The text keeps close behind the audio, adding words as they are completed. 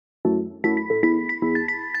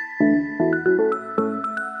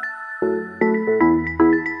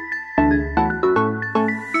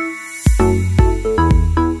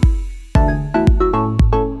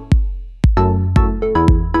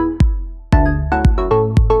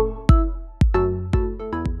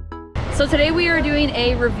So today we are doing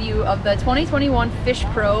a review of the 2021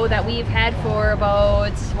 FishPro that we've had for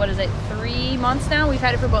about, what is it, 3 months now? We've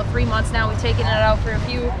had it for about 3 months now. We've taken it out for a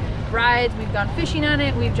few rides. We've gone fishing on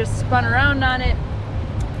it. We've just spun around on it.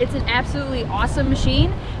 It's an absolutely awesome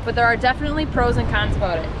machine, but there are definitely pros and cons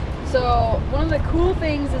about it. So one of the cool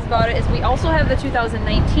things about it is we also have the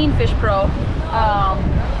 2019 FishPro,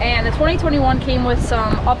 and the 2021 came with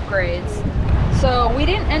some upgrades. So we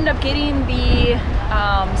didn't end up getting the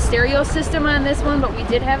stereo system on this one, but we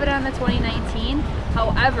did have it on the 2019.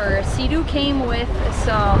 However, Seadoo came with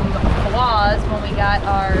some flaws when we got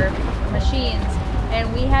our machines,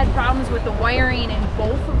 and we had problems with the wiring in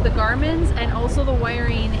both of the Garmins and also the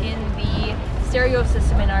wiring in the stereo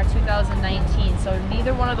system in our 2019. So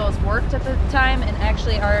neither one of those worked at the time, and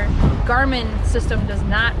actually our Garmin system does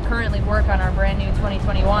not currently work on our brand new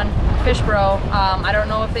 2021 FishPro. I don't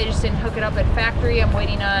know if they just didn't hook it up at factory. I'm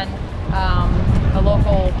waiting on a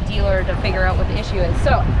local dealer to figure out what the issue is.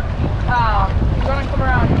 So you want to come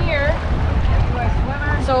around here.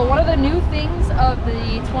 So one of the new things of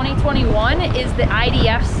the 2021 is the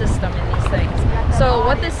IDF system in these things. So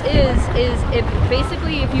what this is if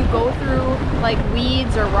basically if you go through like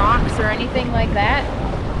weeds or rocks or anything like that,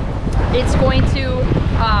 it's going to,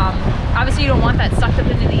 obviously you don't want that sucked up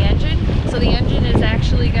into the engine. So the engine is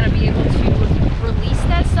actually going to be able to release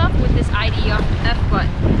that stuff with this IDF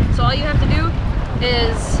button. So all you have to do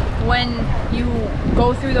is when you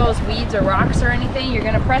go through those weeds or rocks or anything, you're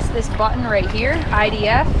going to press this button right here,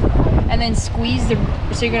 IDF, and then squeeze the,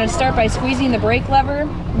 so you're going to start by squeezing the brake lever,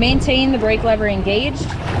 maintain the brake lever engaged,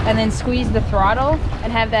 and then squeeze the throttle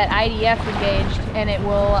and have that IDF engaged, and it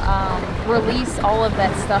will release all of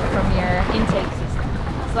that stuff from your intake system.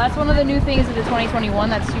 So that's one of the new things of the 2021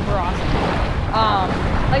 that's super awesome.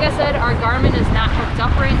 Like I said, our Garmin is not hooked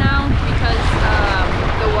up right now because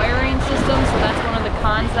the wiring system, so that's one of the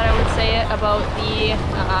cons that I would say about the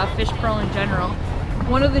FishPro in general.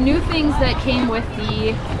 One of the new things that came with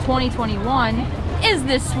the 2021 is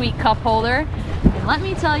this sweet cup holder, and let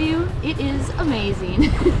me tell you, it is amazing.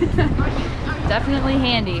 Definitely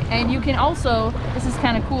handy. And you can also, this is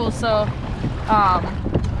kind of cool, so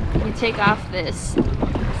you take off this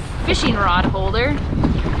fishing rod holder.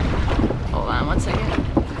 Hold on one second.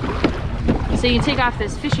 So you take off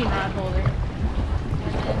this fishing rod holder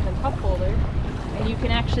and then the cup holder, and you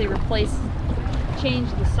can actually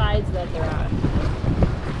change the sides that they're on.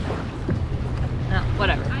 No,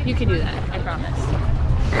 whatever. You can do that, I promise.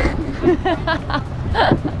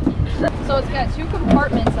 So it's got 2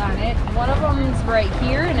 compartments on it. One of them's right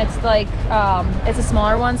here, and it's like, it's a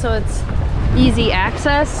smaller one, so it's easy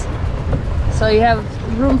access. So you have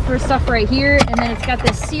room for stuff right here, and then it's got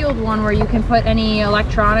this sealed one where you can put any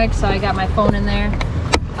electronics. So I got my phone in there,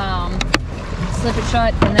 slip it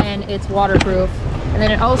shut, and then it's waterproof. And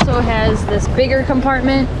then it also has this bigger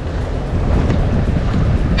compartment.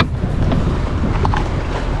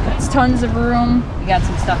 It's tons of room. We got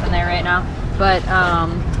some stuff in there right now, but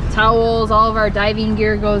towels, all of our diving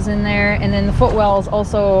gear goes in there, and then the footwells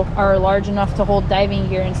also are large enough to hold diving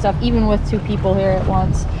gear and stuff, even with 2 people here at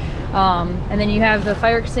once. And then you have the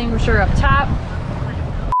fire extinguisher up top.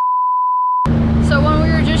 So when we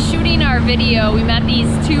were just shooting our video, we met these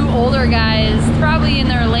 2 older guys, probably in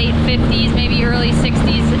their late 50s, maybe early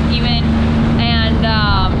 60s even, and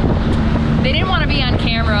they didn't want to be on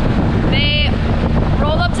camera. They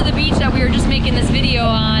rolled up to the beach that we were just making this video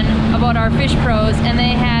on about our FishPros, and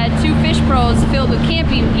they had 2 FishPros filled with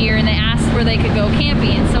camping gear, and they asked where they could go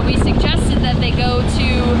camping. So we suggested that they go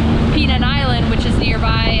to Peanut Island, which is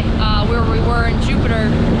nearby where we were in Jupiter.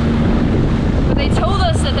 But they told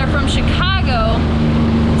us that they're from Chicago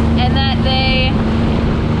and that they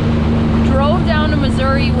drove down to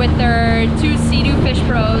Missouri with their 2 Seadoo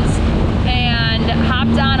FishPros and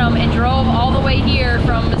hopped on them and drove all the way here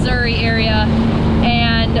from Missouri area,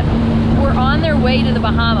 and we're on their way to the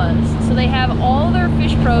Bahamas. So they have all their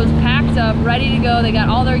FishPros packed up, ready to go. They got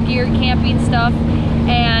all their gear, camping stuff,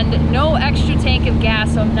 and no extra tank of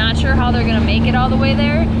gas. So I'm not sure how they're gonna make it all the way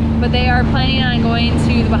there, but they are planning on going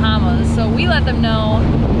to the Bahamas. So we let them know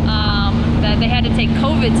that they had to take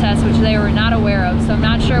COVID tests, which they were not aware of. So I'm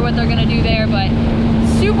not sure what they're gonna do there, but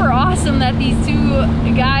super awesome that these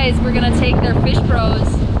 2 guys were gonna take their FishPros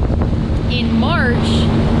in March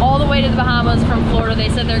all the way to the Bahamas from Florida. They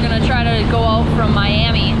said they're gonna try to go out from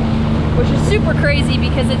Miami, which is super crazy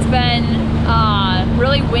because it's been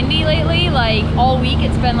really windy lately. Like all week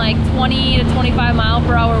it's been like 20 to 25 mile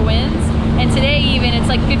per hour winds, and today even it's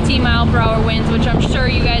like 15 mile per hour winds, which I'm sure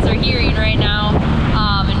you guys are hearing right now,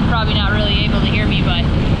 and probably not really able to hear me, but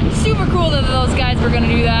super cool that those guys were gonna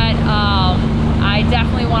do that. I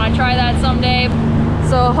definitely want to try that someday.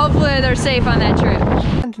 So hopefully they're safe on that trip.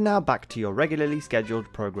 And now back to your regularly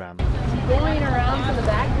scheduled program. Going around to the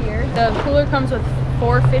back here, the cooler comes with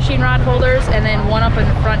 4 fishing rod holders and then 1 up in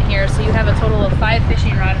the front here, so you have a total of 5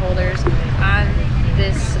 fishing rod holders on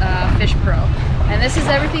this FishPro. And this is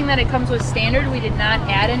everything that it comes with standard. We did not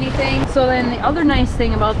add anything. So then the other nice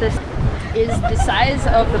thing about this is the size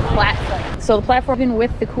of the platform. So the platform, even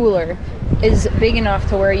with the cooler, is big enough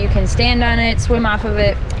to where you can stand on it, swim off of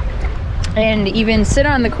it, and even sit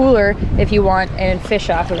on the cooler if you want and fish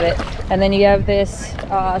off of it. And then you have this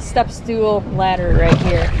step stool ladder right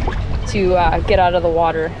here to get out of the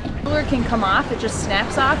water. The cooler can come off, it just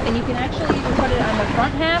snaps off, and you can actually either put it on the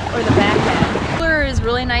front half or the back half. The cooler is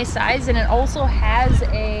really nice size, and it also has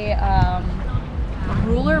a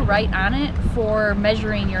ruler right on it for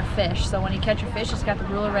measuring your fish. So when you catch your fish, it's got the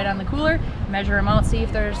ruler right on the cooler. Measure them out, see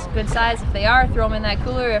if there's good size. If they are, throw them in that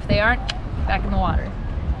cooler. If they aren't, back in the water.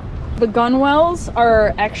 The gun wells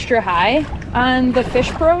are extra high on the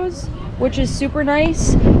FishPros, which is super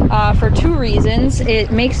nice for 2 reasons. It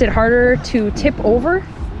makes it harder to tip over,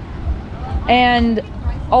 and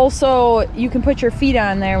also you can put your feet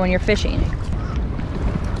on there when you're fishing.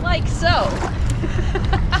 Like so.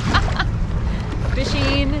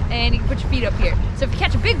 Fishing, and you can put your feet up here. So if you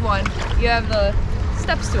catch a big one, you have the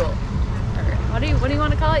step stool. Or what do you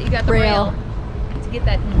want to call it? You got the rail to get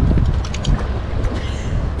that.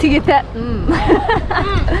 To get that.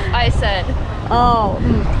 I said. Oh.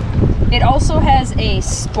 It also has a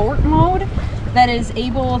sport mode that is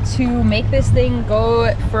able to make this thing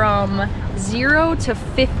go from 0 to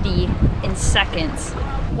 50 in seconds.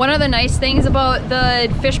 One of the nice things about the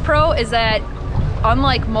FishPro is that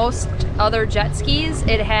unlike most other jet skis,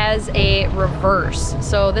 it has a reverse.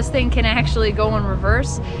 So this thing can actually go in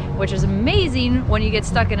reverse, which is amazing when you get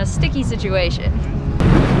stuck in a sticky situation.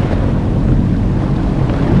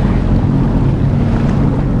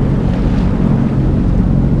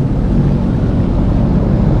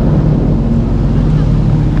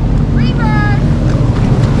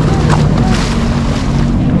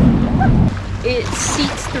 It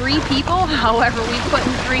seats 3 people, however we put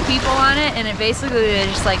 3 people on it, and it basically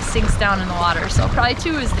just like sinks down in the water, so probably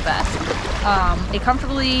 2 is the best. It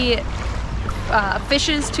comfortably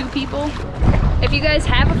fishes 2 people. If you guys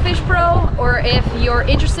have a FishPro, or if you're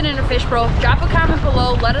interested in a FishPro, drop a comment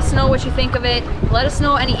below, let us know what you think of it, let us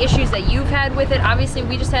know any issues that you've had with it. Obviously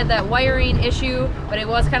we just had that wiring issue, but it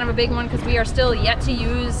was kind of a big one because we are still yet to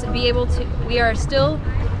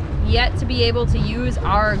be able to use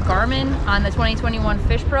our Garmin on the 2021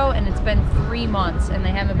 FishPro, and it's been 3 months and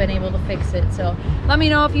they haven't been able to fix it. So let me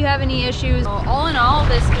know if you have any issues. So all in all,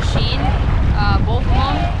 this machine, both of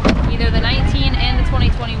them, either the 19 and the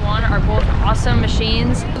 2021, are both awesome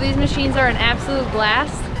machines. These machines are an absolute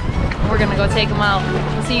blast. We're gonna go take them out.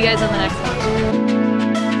 We'll see you guys on the next one.